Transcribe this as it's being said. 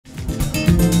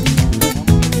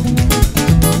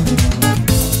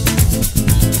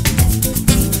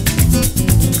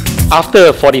After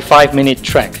a 45-minute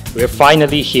trek, we're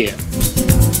finally here.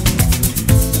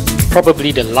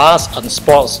 Probably the last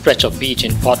unspoiled stretch of beach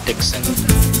in Port Dickson.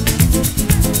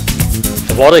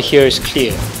 The water here is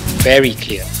clear, very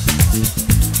clear.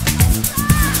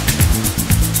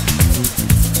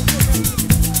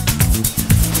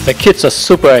 The kids are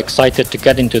super excited to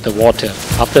get into the water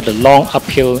after the long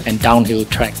uphill and downhill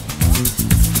trek.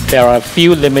 There are a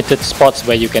few limited spots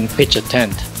where you can pitch a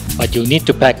tent, but you'll need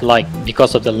to pack light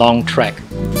because of the long trek.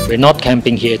 We're not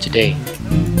camping here today.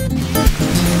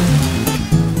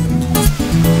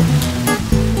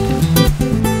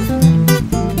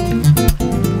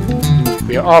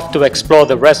 We are off to explore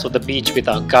the rest of the beach with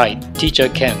our guide, Teacher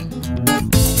Ken.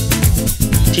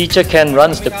 Teacher Ken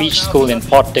runs the beach school in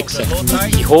Port Dickson.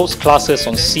 He holds classes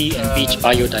on sea and beach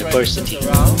biodiversity.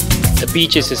 The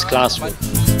beach is his classroom.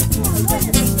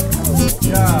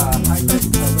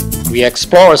 We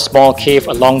explore a small cave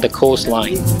along the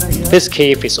coastline. This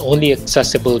cave is only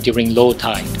accessible during low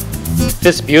tide.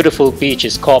 This beautiful beach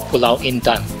is called Pulau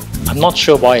Intan. I'm not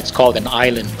sure why it's called an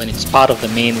island when it's part of the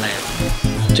mainland.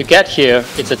 To get here,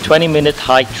 it's a 20-minute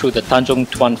hike through the Tanjung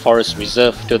Tuan Forest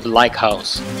Reserve to the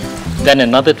lighthouse. Then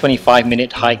another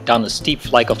 25-minute hike down a steep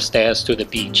flight of stairs to the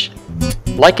beach.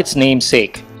 Like its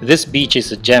namesake, this beach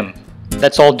is a gem.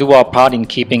 Let's all do our part in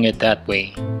keeping it that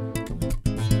way.